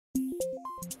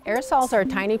Aerosols are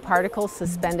tiny particles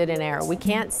suspended in air. We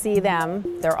can't see them.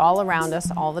 They're all around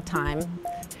us all the time.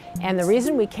 And the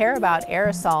reason we care about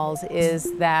aerosols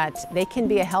is that they can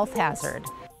be a health hazard.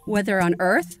 Whether on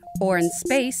Earth or in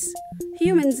space,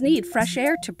 humans need fresh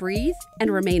air to breathe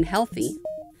and remain healthy.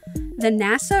 The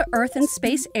NASA Earth and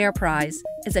Space Air Prize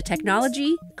is a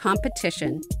technology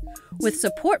competition with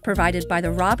support provided by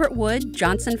the Robert Wood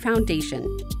Johnson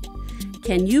Foundation.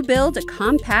 Can you build a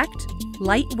compact,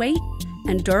 lightweight,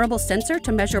 and durable sensor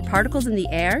to measure particles in the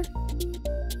air?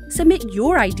 Submit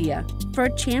your idea for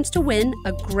a chance to win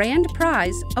a grand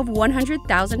prize of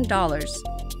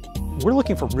 $100,000. We're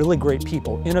looking for really great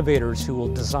people, innovators who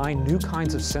will design new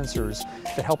kinds of sensors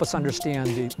that help us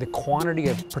understand the quantity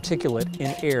of particulate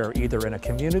in air, either in a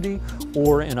community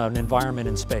or in an environment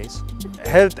in space.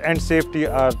 Health and safety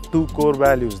are two core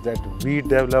values that we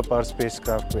develop our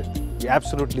spacecraft with. We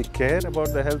absolutely care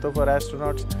about the health of our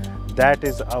astronauts. That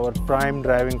is our prime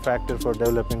driving factor for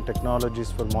developing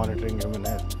technologies for monitoring human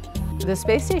health. The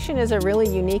space station is a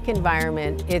really unique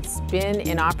environment. It's been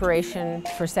in operation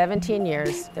for 17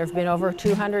 years. There have been over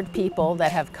 200 people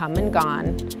that have come and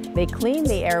gone. They clean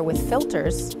the air with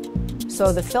filters,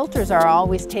 so the filters are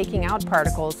always taking out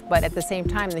particles, but at the same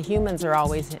time the humans are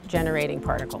always generating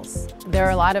particles. There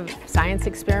are a lot of science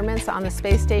experiments on the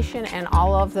space station, and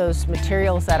all of those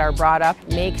materials that are brought up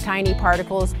make tiny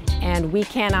particles, and we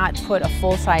cannot put a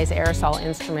full-size aerosol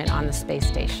instrument on the space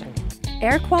station.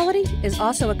 Air quality is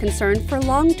also a concern for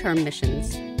long-term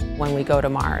missions. When we go to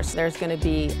Mars, there's going to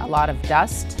be a lot of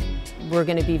dust. We're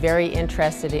going to be very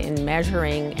interested in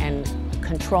measuring and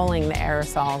controlling the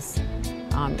aerosols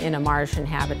in a Martian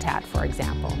habitat, for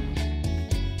example.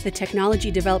 The technology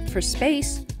developed for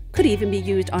space could even be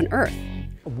used on Earth.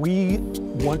 We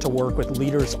want to work with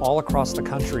leaders all across the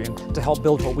country to help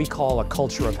build what we call a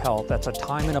culture of health. That's a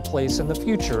time and a place in the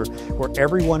future where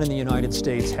everyone in the United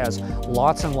States has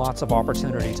lots and lots of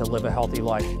opportunity to live a healthy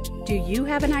life. Do you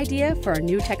have an idea for a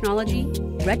new technology?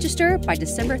 Register by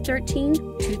December 13,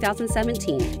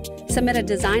 2017. Submit a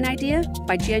design idea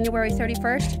by January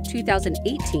 31st,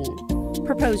 2018.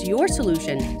 Propose your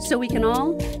solution so we can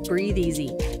all breathe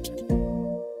easy.